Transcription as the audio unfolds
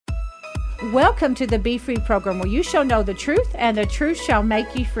Welcome to the Be Free program, where you shall know the truth and the truth shall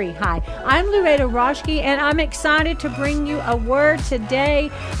make you free. Hi, I'm Loretta Roschke, and I'm excited to bring you a word today,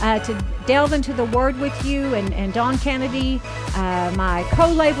 to delve into the word with you. And Dawn Kennedy, my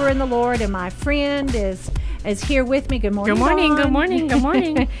co-laborer in the Lord and my friend, is here with me. Good morning, Good morning, Dawn. good morning, good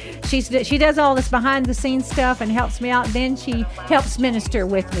morning. She does all this behind the scenes stuff and helps me out. Then she helps minister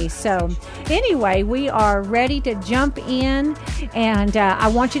with me. So anyway, we are ready to jump in, and I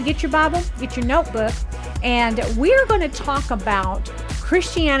want you to get your Bible, get your notebook, and we're going to talk about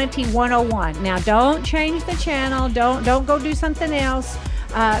Christianity 101. Now, don't change the channel. Don't go do something else.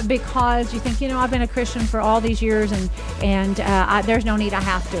 Because you think, I've been a Christian for all these years, and there's no need. I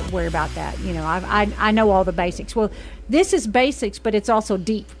have to worry about that. I know all the basics. Well, this is basics, but it's also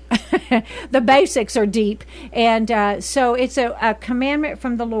deep. The basics are deep, and so it's a commandment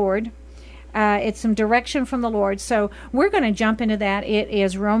from the Lord. It's some direction from the Lord. So we're going to jump into that. It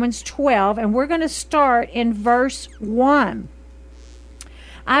is Romans 12, and we're going to start in verse 1.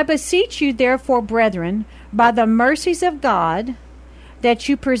 I beseech you, therefore, brethren, by the mercies of God, that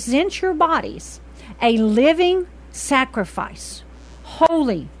you present your bodies a living sacrifice,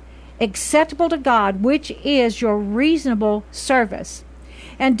 holy, acceptable to God, which is your reasonable service.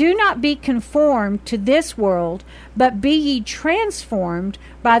 And do not be conformed to this world, but be ye transformed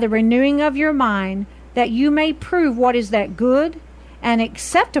by the renewing of your mind, that you may prove what is that good and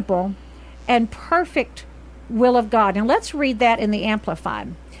acceptable and perfect will of God. And let's read that in the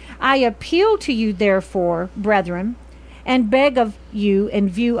Amplified. I appeal to you, therefore, brethren, and beg of you, in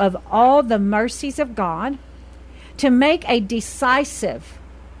view of all the mercies of God, to make a decisive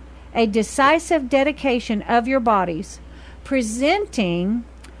dedication of your bodies, presenting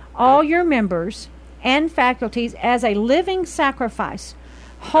all your members and faculties as a living sacrifice,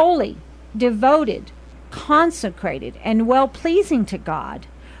 holy, devoted, consecrated, and well-pleasing to God,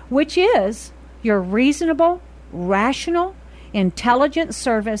 which is your reasonable, rational, intelligent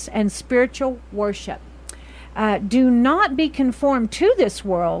service and spiritual worship. Do not be conformed to this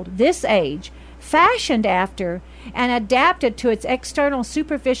world, this age, fashioned after and adapted to its external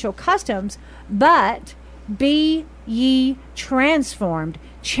superficial customs, but be ye transformed,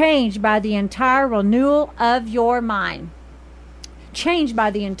 changed by the entire renewal of your mind. Changed by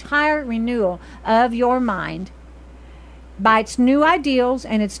the entire renewal of your mind, by its new ideals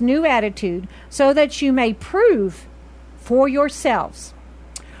and its new attitude, so that you may prove for yourselves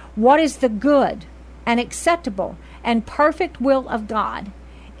what is the good and acceptable and perfect will of God,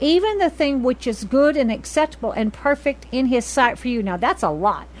 even the thing which is good and acceptable and perfect in His sight for you. Now, that's a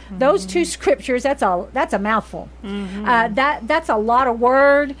lot. Mm-hmm. Those two scriptures, that's a mouthful. Mm-hmm. That's a lot of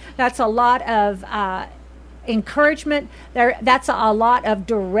word. That's a lot of encouragement. That's a lot of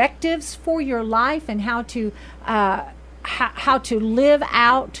directives for your life and how to live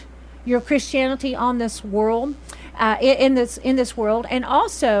out your Christianity on this world, in this world, and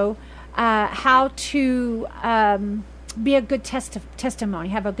also how to be a good testimony,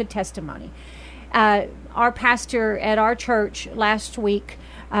 have a good testimony. Our pastor at our church last week,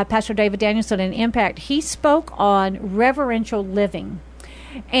 Pastor David Danielson in Impact, he spoke on reverential living.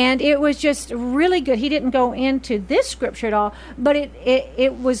 And it was just really good. He didn't go into this scripture at all, but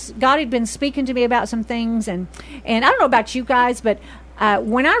it was, God had been speaking to me about some things. And I don't know about you guys, but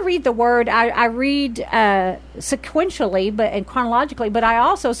when I read the Word, I read sequentially and chronologically, but I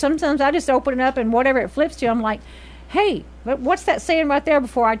also, sometimes I just open it up and whatever it flips to, I'm like, hey, what's that saying right there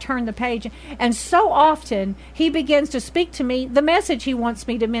before I turn the page? And so often, He begins to speak to me the message He wants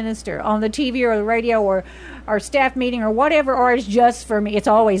me to minister on the TV or the radio or staff meeting or whatever, or it's just for me. It's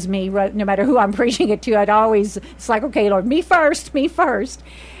always me, right? No matter who I'm preaching it to. It's like, okay, Lord, me first.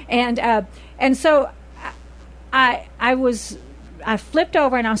 And so I flipped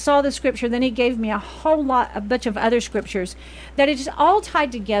over and I saw the scripture. Then He gave me a bunch of other scriptures that is just all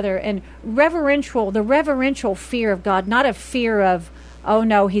tied together. And the reverential fear of God, not a fear of, oh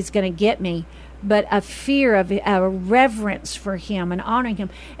no, He's going to get me, but a fear of a reverence for Him and honoring Him.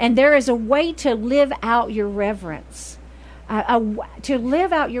 And there is a way to live out your reverence. To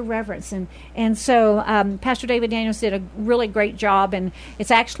live out your reverence. And so Pastor David Daniels did a really great job, and it's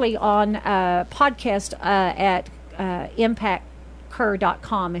actually on a podcast at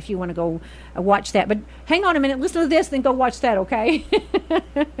impactcur.com if you want to go watch that. But hang on a minute, listen to this, then go watch that, okay?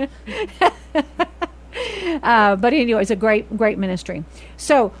 But anyway, it's a great ministry.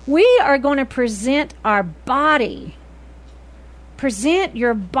 So we are going to present your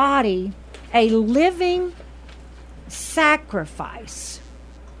body a living sacrifice.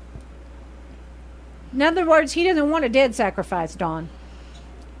 In other words, He doesn't want a dead sacrifice, Dawn.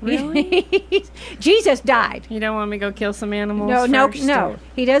 Really? Jesus died. You don't want me to go kill some animals? No.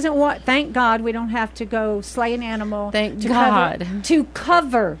 He doesn't want. Thank God we don't have to go slay an animal. Thank God. To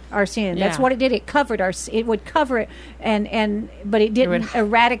cover our sin. Yeah. That's what it did. It covered our. It would cover it, but it didn't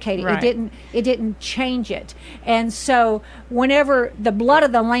eradicate it. Right. It didn't change it. And so whenever the blood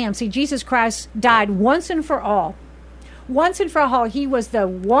of the Lamb, see, Jesus Christ died once and for all. Once and for all, he was the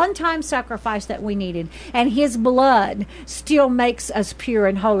one-time sacrifice that we needed. And his blood still makes us pure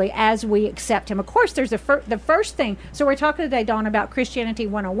and holy as we accept him. Of course, there's the first thing. So we're talking today, Dawn, about Christianity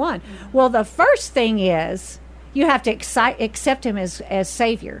 101. Well, the first thing is you have to accept him as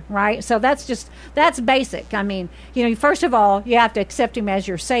Savior, right? So that's basic. I mean, first of all, you have to accept him as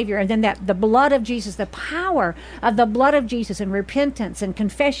your Savior. And then the blood of Jesus, the power of the blood of Jesus and repentance and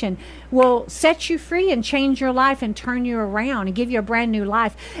confession will set you free and change your life and turn you around and give you a brand new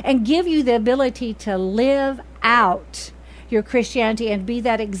life and give you the ability to live out your Christianity and be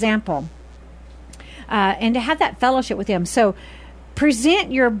that example and to have that fellowship with him. So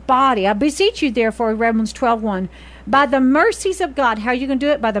present your body. I beseech you, therefore, Romans 12:1, by the mercies of God. How are you going to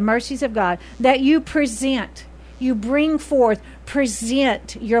do it? By the mercies of God, that you present, you bring forth,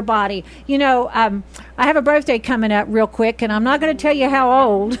 present your body. I have a birthday coming up real quick, and I'm not going to tell you how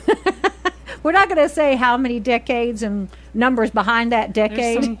old. We're not going to say how many decades and numbers behind that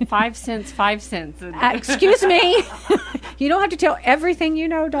decade. There's some 5 cents. Excuse me. You don't have to tell everything you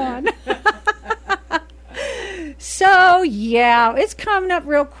know, Dawn. So, yeah, it's coming up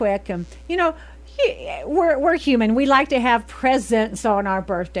real quick. We're human. We like to have presents on our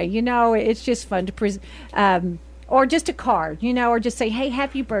birthday. It's just fun to or just a card, or just say, hey,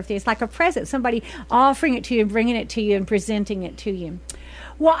 happy birthday. It's like a present, somebody offering it to you and bringing it to you and presenting it to you.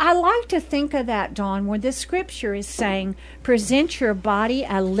 Well, I like to think of that, Dawn, where this scripture is saying, present your body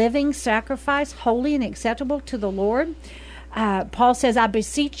a living sacrifice, holy and acceptable to the Lord. Paul says, I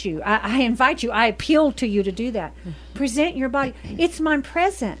beseech you, I invite you, I appeal to you to do that. Present your body. It's my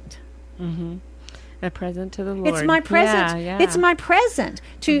present. Mm-hmm. A present to the Lord. It's my present. Yeah. It's my present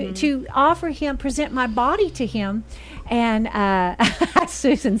to offer him, present my body to him. And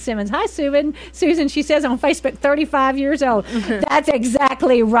Susan Simmons. Hi, Susan. Susan, she says on Facebook, 35 years old. That's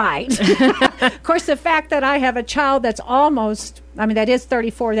exactly right. Of course, the fact that I have a child that's that is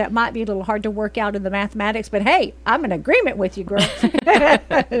 34, that might be a little hard to work out in the mathematics, but hey, I'm in agreement with you, girl.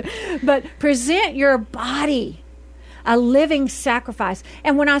 But present your body a living sacrifice.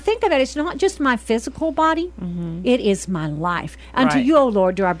 And when I think of that, it's not just my physical body, it is my life. Unto you, O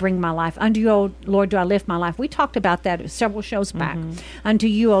Lord, do I bring my life. Unto you, O Lord, do I lift my life. We talked about that several shows back. Unto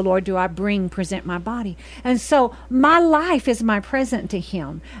you, O Lord, do I present my body. And so my life is my present to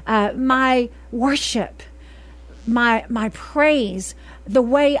him. My worship, my praise, the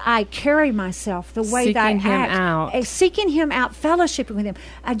way I carry myself, the way that I act, seeking him out, fellowshipping with him,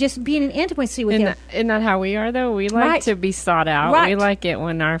 just being in intimacy with him. Isn't that how we are, though? We like to be sought out. Right. We like it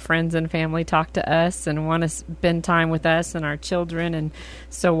when our friends and family talk to us and want to spend time with us and our children. And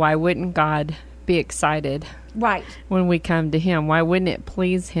so why wouldn't God be excited when we come to him? Why wouldn't it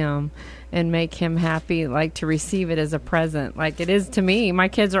please him and make him happy, like to receive it as a present like it is to me? My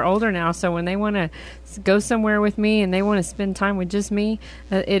kids are older now, so when they want to go somewhere with me and they want to spend time with just me,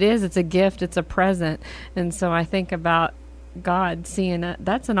 it's a gift, it's a present. And so I think about God seeing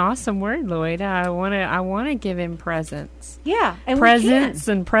that's an awesome word, Lloyd. I want to give him presents. Yeah, and presents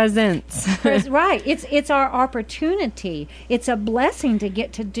and presents. Right. It's our opportunity. It's a blessing to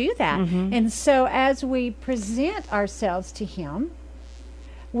get to do that. And so as we present ourselves to him,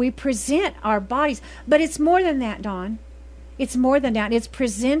 we present our bodies. But it's more than that, Dawn. It's more than that. It's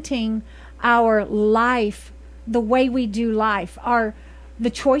presenting our life, the way we do life, the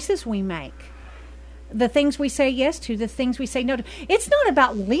choices we make, the things we say yes to, the things we say no to. It's not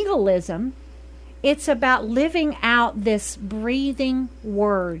about legalism. It's about living out this breathing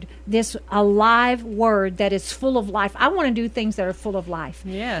word, this alive word that is full of life. I want to do things that are full of life.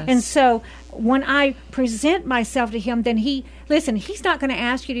 Yes. And so when I present myself to him, then he's not going to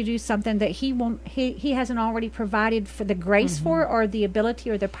ask you to do something that he hasn't already provided for the grace for, or the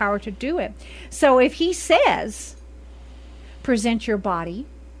ability or the power to do it. So if he says, present your body,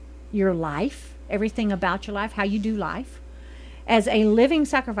 your life, everything about your life, how you do life, as a living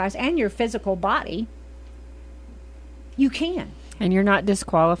sacrifice, and your physical body, you can. And you're not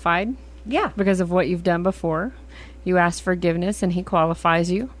disqualified. Yeah. Because of what you've done before. You ask forgiveness and he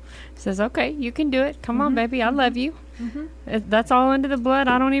qualifies you. Says, okay, you can do it. Come on, baby. I love you. That's all under the blood.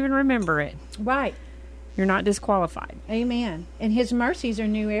 I don't even remember it. Right. You're not disqualified. Amen. And his mercies are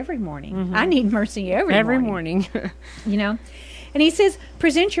new every morning. I need mercy every morning. And he says,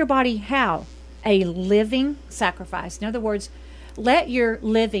 present your body how? A living sacrifice. In other words, let your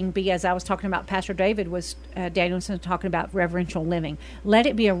living be, as I was talking about, Pastor David was, Danielson talking about reverential living. Let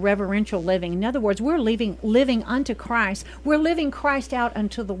it be a reverential living. In other words, we're living unto Christ. We're living Christ out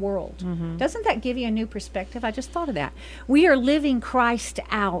unto the world. Mm-hmm. Doesn't that give you a new perspective? I just thought of that. We are living Christ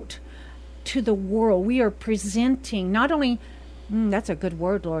out to the world. We are presenting not only, that's a good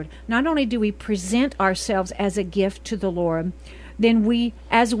word, Lord, not only do we present ourselves as a gift to the Lord, then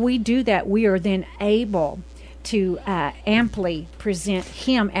as we do that, we are then able to amply present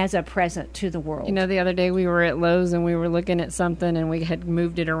Him as a present to the world. You know, the other day we were at Lowe's and we were looking at something and we had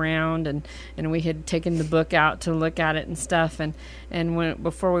moved it around and we had taken the book out to look at it and stuff. And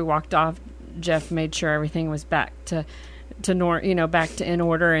before we walked off, Jeff made sure everything was back to back to in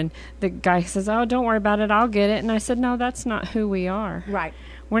order. And the guy says, "Oh, don't worry about it. I'll get it." And I said, "No, that's not who we are. Right.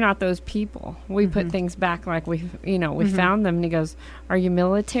 We're not those people. We put things back like we found them." And he goes, "Are you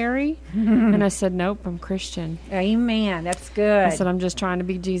military?" And I said, "Nope, I'm Christian." Amen. That's good. I said, "I'm just trying to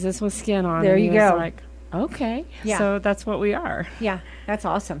be Jesus with skin on." There and you he go. was like, okay. Yeah. So that's what we are. Yeah, that's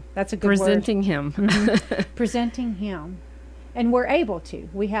awesome. That's a good Presenting word. Him. Presenting Him. And we're able to.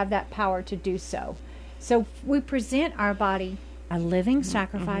 We have that power to do so. So we present our body a living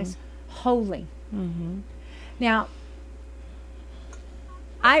sacrifice, holy. Mm-hmm. Now,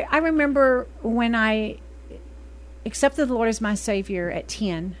 I remember when I accepted the Lord as my Savior at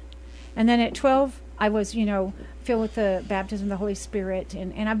 10. And then at 12, I was, filled with the baptism of the Holy Spirit.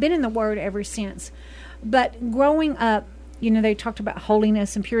 And I've been in the Word ever since. But growing up, they talked about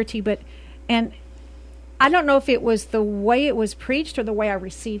holiness and purity. And I don't know if it was the way it was preached or the way I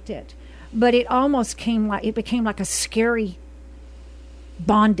received it. But it almost became like a scary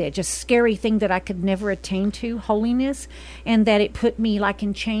bondage, a scary thing that I could never attain to, holiness, and that it put me like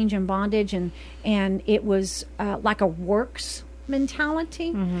in chains and bondage, and it was like a works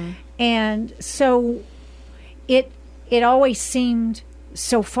mentality. Mm-hmm. And so it always seemed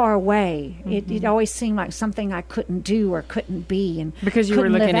so far away. Mm-hmm. It always seemed like something I couldn't do or couldn't be, and because you were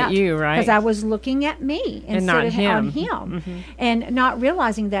looking at you, right? Because I was looking at me and not him. On Him, mm-hmm. and not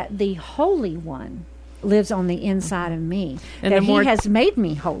realizing that the Holy One lives on the inside of me, and that He has made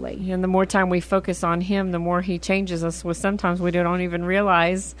me holy. And the more time we focus on Him, the more He changes us. Well, sometimes we don't even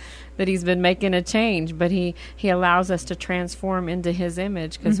realize that He's been making a change, but He allows us to transform into His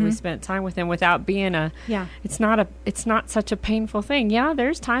image because we spent time with Him without being It's not such a painful thing. Yeah,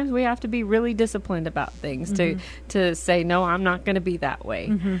 there's times we have to be really disciplined about things to say, no, I'm not going to be that way.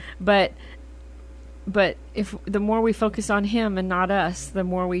 Mm-hmm. But if the more we focus on Him and not us, the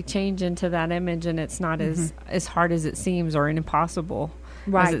more we change into that image, and it's not as hard as it seems or impossible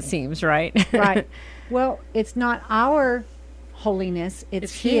as it seems, right? Right. Well, it's not our holiness,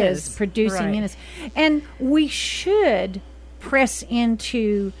 it's His producing in us. And we should press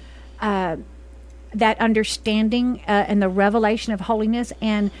into that understanding and the revelation of holiness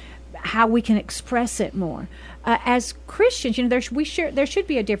and how we can express it more. As Christians, there should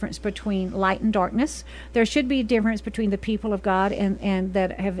be a difference between light and darkness. There should be a difference between the people of God and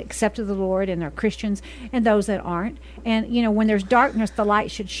that have accepted the Lord and are Christians and those that aren't. And when there's darkness, the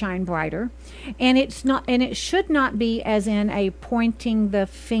light should shine brighter. And it should not be as in a pointing the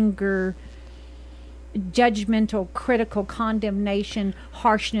finger, judgmental, critical, condemnation,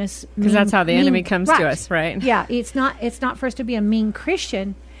 harshness. Because that's how the enemy comes to us, right? Yeah, it's not for us to be a mean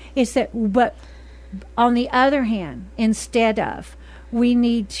Christian. It's that, but on the other hand, instead of, we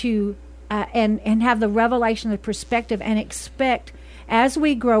need to and have the revelation, the perspective, and expect as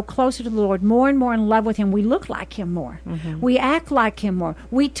we grow closer to the Lord, more and more in love with Him, we look like Him more. Mm-hmm. We act like Him more.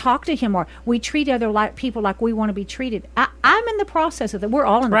 We talk to Him more. We treat other people like we want to be treated. I'm in the process of that. We're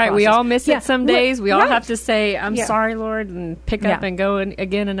all in the process. Right. We all miss it some days. We all have to say, I'm sorry, Lord, and pick up and go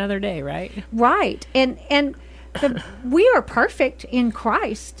again another day, right? Right. And we are perfect in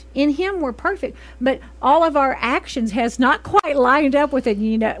Christ. In Him, we're perfect. But all of our actions has not quite lined up with it.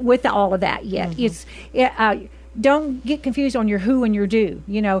 With all of that yet. Mm-hmm. Don't get confused on your who and your do.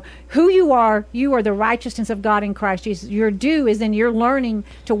 Who you are the righteousness of God in Christ Jesus. Your do is then you're learning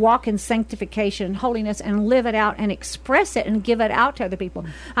to walk in sanctification and holiness and live it out and express it and give it out to other people.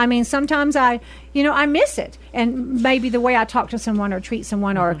 I mean, sometimes I miss it. And maybe the way I talk to someone or treat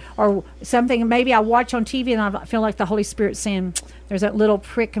someone or something, maybe I watch on TV and I feel like the Holy Spirit saying, there's that little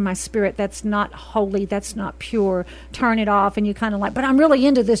prick in my spirit that's not holy, that's not pure, turn it off. And you kind of like, but I'm really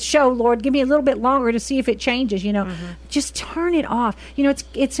into this show, Lord, give me a little bit longer to see if it changes, just turn it off.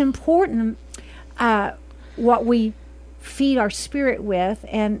 It's important what we feed our spirit with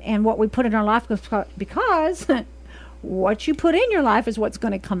and what we put in our life, because what you put in your life is what's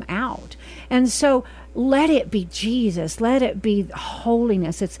going to come out. And so let it be Jesus, let it be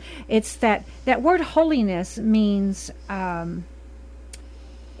holiness. It's that word holiness means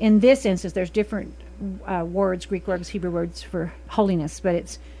in this instance, there's different words, Greek words, Hebrew words for holiness, but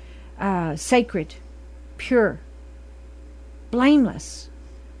it's sacred, pure, blameless,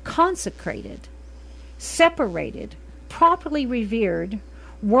 consecrated, separated, properly revered,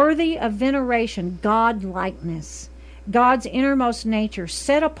 worthy of veneration, God-likeness, God's innermost nature,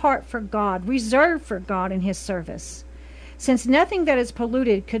 set apart for God, reserved for God in His service. Since nothing that is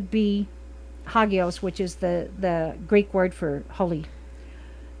polluted could be hagios, which is the Greek word for holy.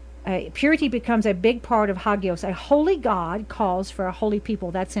 Purity becomes a big part of hagios. A holy God calls for a holy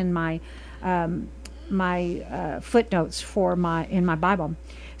people. That's in my footnotes in my Bible.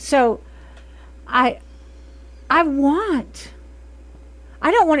 So I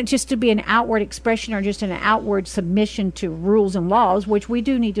don't want it just to be an outward expression or just an outward submission to rules and laws, which we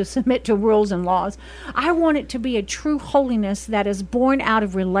do need to submit to rules and laws. I want it to be a true holiness that is born out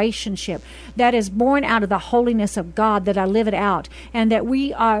of relationship, that is born out of the holiness of God, that I live it out, and that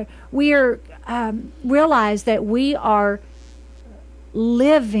we realize that we are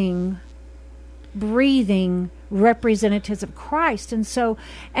living, breathing representatives of Christ. And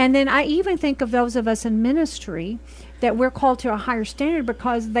then I even think of those of us in ministry that we're called to a higher standard,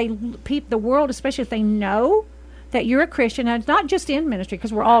 because the world, especially if they know that you're a Christian, and it's not just in ministry,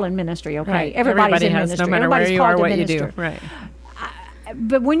 because we're all in ministry, okay? Right. Everybody in ministry. No matter Everybody's where you called are, to what minister. you do. Right.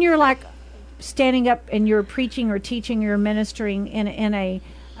 But when you're like standing up and you're preaching or teaching or ministering in a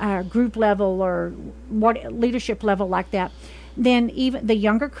group level or leadership level like that, then even the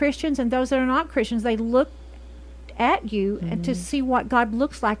younger Christians and those that are not Christians, they look at you and to see what God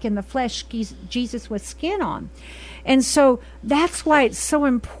looks like in the flesh, Jesus with skin on. And so that's why it's so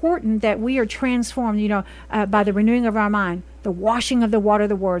important that we are transformed, by the renewing of our mind, the washing of the water of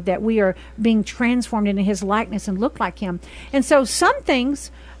the Word, that we are being transformed into His likeness and look like Him. And so some things,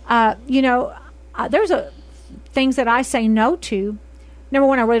 there's things that I say no to. Number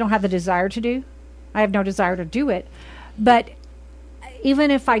one, I really don't have the desire to do. I have no desire to do it. But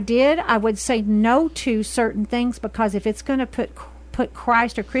even if I did, I would say no to certain things, because if it's going to put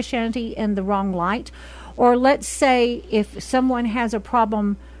Christ or Christianity in the wrong light, or let's say if someone has a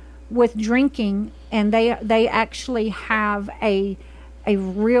problem with drinking and they actually have a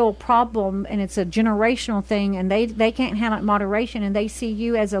real problem and it's a generational thing and they can't handle it in moderation, and they see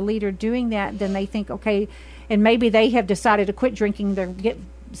you as a leader doing that, then they think, okay, and maybe they have decided to quit drinking to get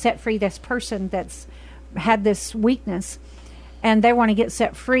set free this person that's had this weakness, and they want to get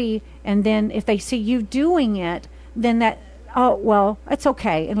set free, and then if they see you doing it, then that, oh, well, it's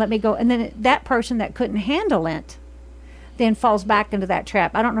okay, and let me go. And then that person that couldn't handle it then falls back into that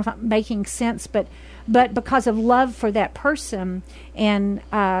trap. I don't know if I'm making sense, but because of love for that person, and,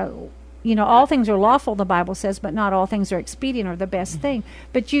 all things are lawful, the Bible says, but not all things are expedient or the best thing.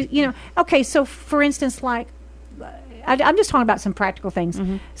 But okay, so for instance, like, I'm just talking about some practical things.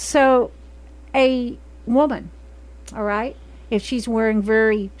 Mm-hmm. So a woman, all right, if she's wearing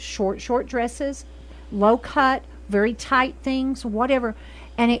very short dresses, low cut, very tight things, whatever,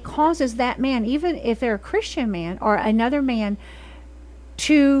 and it causes that man, even if they're a Christian man or another man,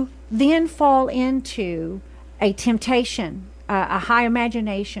 to then fall into a temptation, a high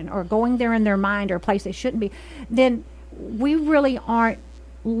imagination, or going there in their mind or a place they shouldn't be, then we really aren't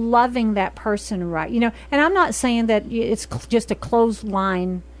loving that person right. And I'm not saying that it's just a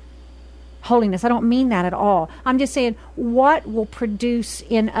clothesline holiness. I don't mean that at all. I'm just saying what will produce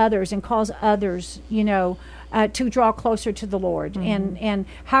in others and cause others, to draw closer to the Lord, and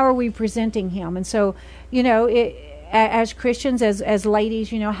how are we presenting Him? And so, as Christians, as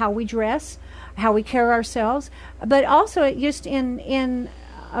ladies, how we dress, how we carry ourselves, but also just in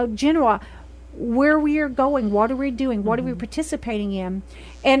general, where we are going, what are we doing, what are we participating in,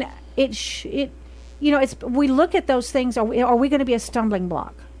 and we look at those things. Are we going to be a stumbling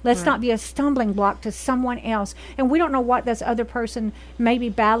block? Let's not be a stumbling block to someone else. And we don't know what this other person may be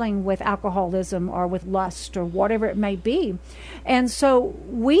battling with, alcoholism or with lust or whatever it may be. And so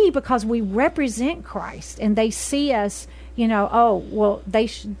because we represent Christ and they see us, they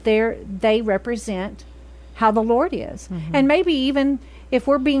represent how the Lord is. Mm-hmm. And maybe even if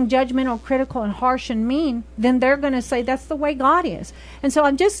we're being judgmental, critical, and harsh and mean, then they're going to say that's the way God is. And so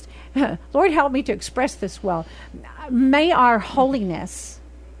Lord, help me to express this well. May our holiness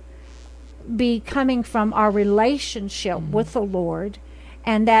be coming from our relationship with the Lord,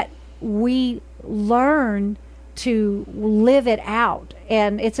 and that we learn to live it out.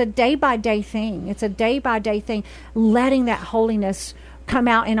 And it's a day-by-day thing. It's a day-by-day thing, letting that holiness come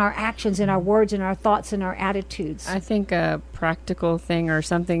out in our actions, in our words, in our thoughts, in our attitudes. I think a practical thing, or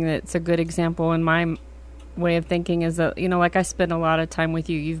something that's a good example in my way of thinking, is that, like I spend a lot of time with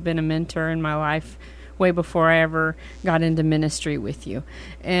you. You've been a mentor in my life way before I ever got into ministry with you.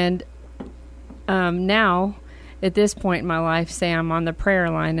 And now, at this point in my life, say I'm on the prayer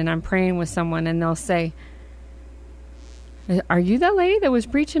line and I'm praying with someone, and they'll say, "Are you that lady that was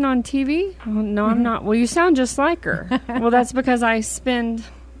preaching on TV?" Oh, no, I'm not. Well, you sound just like her. Well, that's because I spend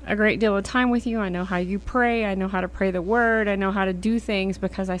a great deal of time with you. I know how you pray. I know how to pray the word. I know how to do things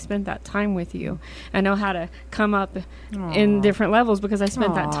because I spent that time with you. I know how to come up in different levels because I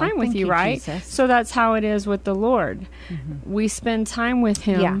spent that time with you, right? Jesus. So that's how it is with the Lord. We spend time with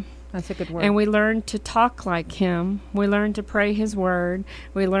him. Yeah. That's a good word. And we learn to talk like him. We learn to pray his word.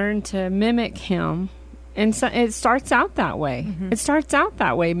 We learn to mimic him. And so it starts out that way. It starts out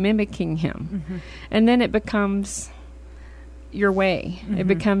that way, mimicking him. And then it becomes your way. It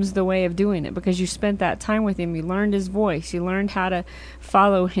becomes the way of doing it because you spent that time with him. You learned his voice. You learned how to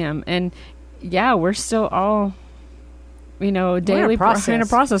follow him. And yeah, we're still all, daily in a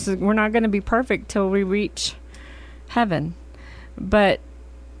process. We're not going to be perfect till we reach heaven. But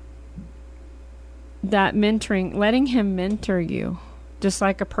that mentoring, letting him mentor you, just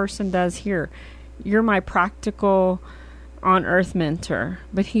like a person does here. You're my practical on earth mentor,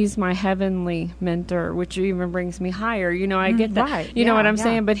 but he's my heavenly mentor, which even brings me higher. I get that. Right. You know what I'm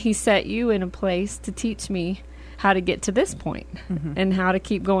saying? But he set you in a place to teach me how to get to this point and how to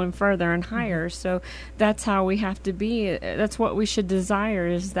keep going further and higher. So that's how we have to be. That's what we should desire,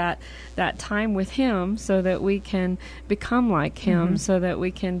 is that time with him so that we can become like him, so that we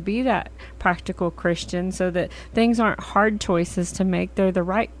can be that practical Christian, so that things aren't hard choices to make. They're the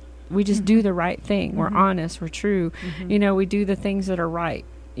right. We just do the right thing. We're honest. We're true. We do the things that are right.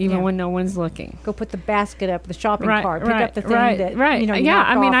 Even when no one's looking. Go put the basket up, the shopping cart, pick up the thing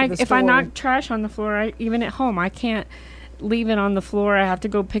that, if I knock trash on the floor, even at home, I can't leave it on the floor. I have to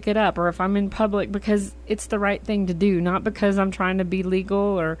go pick it up. Or if I'm in public, because it's the right thing to do, not because I'm trying to be legal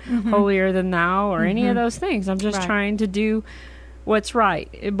or holier than thou or any of those things. I'm just trying to do what's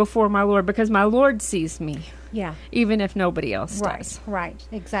right before my Lord, because my Lord sees me. Yeah. Even if nobody else does. Right.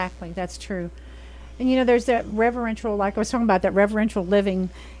 Exactly. That's true. And, there's that reverential, like I was talking about, that reverential living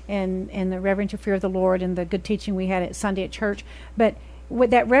and the reverential fear of the Lord and the good teaching we had at Sunday at church. But with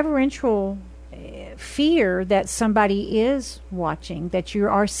that reverential fear that somebody is watching, that you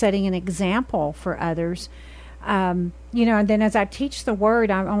are setting an example for others, and then as I teach the word,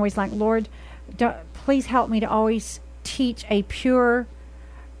 I'm always like, Lord, please help me to always teach a pure,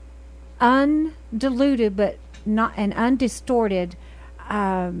 undiluted, but not an undistorted,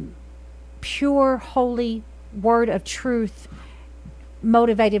 pure, holy word of truth,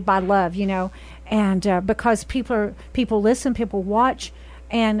 motivated by love, and because people listen, people watch,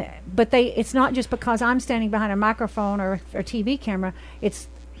 but it's not just because I'm standing behind a microphone or a TV camera. It's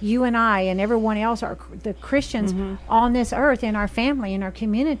you and I and everyone else are the Christians on this earth, in our family, in our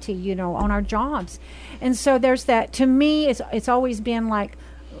community, on our jobs, and so there's that. To me, it's always been like,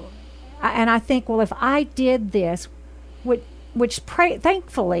 and I think, well, if I did this,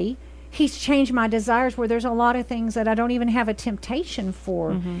 thankfully, He's changed my desires, where there's a lot of things that I don't even have a temptation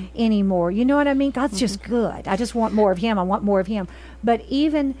for anymore. You know what I mean? God's just good. I just want more of Him. I want more of Him. But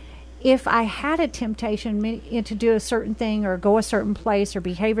even if I had a temptation to do a certain thing or go a certain place or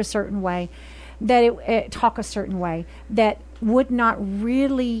behave a certain way, that talk a certain way, that would not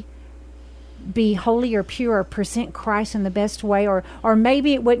really be holy or pure or present Christ in the best way, or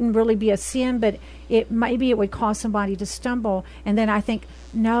maybe it wouldn't really be a sin, but maybe it would cause somebody to stumble. And then I think,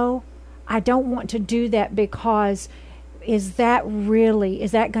 no, I don't want to do that, because is that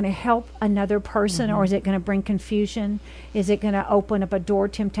going to help another person, or is it going to bring confusion? Is it going to open up a door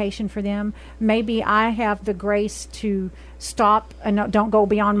temptation for them? Maybe I have the grace to stop and don't go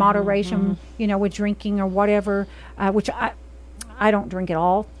beyond moderation, with drinking or whatever, which I don't drink at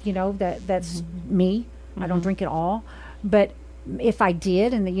all. That's me. I don't drink at all. But if I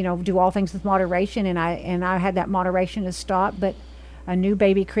did, and do all things with moderation, and I had that moderation to stop, but a new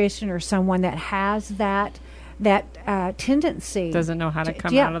baby Christian or someone that has that tendency doesn't know how to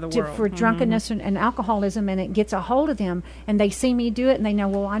come out of the world for drunkenness and alcoholism, and it gets a hold of them, and they see me do it, and they know,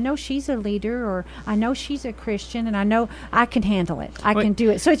 well, I know she's a leader, or I know she's a Christian, and I know I can handle it. I can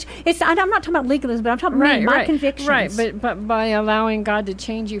do it. So it's I'm not talking about legalism, but I'm talking about my convictions. Right, but by allowing God to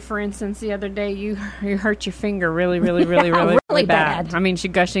change you, for instance, the other day you hurt your finger really, really, really, really bad. I mean, she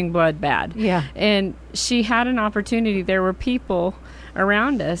gushing blood bad. Yeah. And she had an opportunity. There were people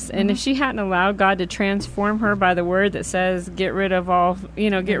around us. And if she hadn't allowed God to transform her by the word that says, get rid of all,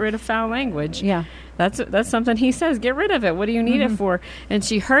 get rid of foul language. Yeah. That's something he says, get rid of it. What do you need it for? And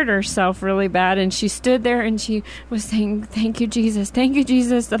she hurt herself really bad. And she stood there and she was saying, thank you, Jesus,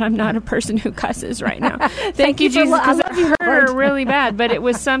 that I'm not a person who cusses right now. Thank you, Jesus, because I hurt her really bad. But it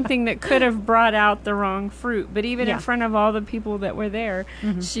was something that could have brought out the wrong fruit. But even in front of all the people that were there,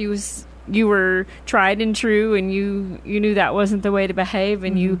 you were tried and true, and you knew that wasn't the way to behave,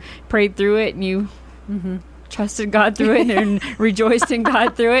 and you prayed through it, and you trusted God through it and rejoiced in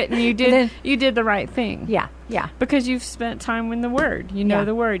God through it, and you did the right thing. Yeah. Because you've spent time in the Word. You know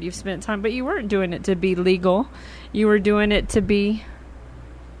the Word. You've spent time, but you weren't doing it to be legal. You were doing it to be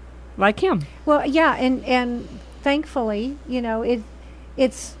like Him. Well, yeah, and thankfully,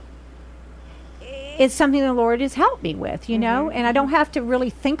 it's something the Lord has helped me with, and I don't have to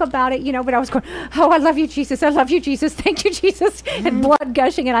really think about it, but I was going, oh, I love you, Jesus. Thank you, Jesus. And blood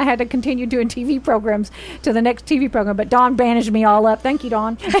gushing, and I had to continue doing TV programs to the next TV program, but Dawn bandaged me all up. Thank you,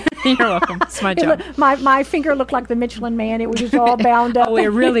 Dawn. You're welcome. It's my job. My finger looked like the Michelin Man. It was just all bound up. Oh, it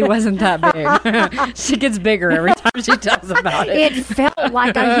really wasn't that big. She gets bigger every time she tells about it. It felt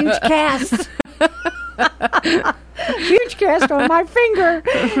like a huge cast. Huge cast on my finger,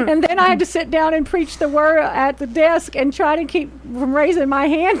 and then I had to sit down and preach the word at the desk and try to keep from raising my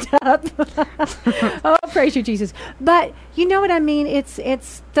hand up. Oh, praise you, Jesus. But you know what I mean?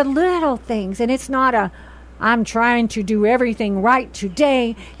 It's the little things, and it's not I'm trying to do everything right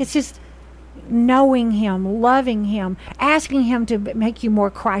today. It's just knowing Him, loving Him, asking Him to make you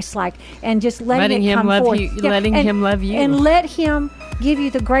more Christ-like, and just letting it Him come love forth. you, letting Him love you, and let Him give you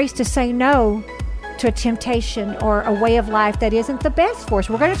the grace to say no to a temptation or a way of life that isn't the best for us.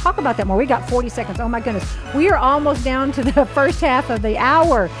 We're going to talk about that more. We got 40 seconds. Oh my goodness. We are almost down to the first half of the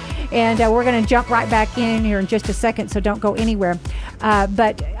hour, and we're going to jump right back in here in just a second, so don't go anywhere.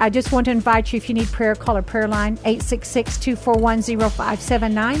 But I just want to invite you, if you need prayer, call our prayer line,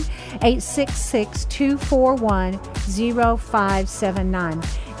 866-241-0579, 866-241-0579.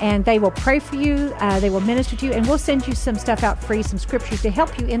 And they will pray for you. They will minister to you. And we'll send you some stuff out free, some scriptures to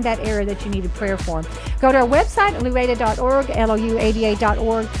help you in that area that you needed prayer for. Go to our website, louada.org,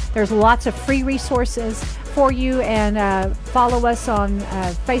 louada.org. There's lots of free resources for you. And follow us on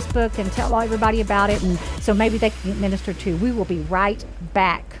Facebook and tell everybody about it. And so maybe they can get ministered to. We will be right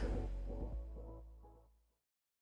back.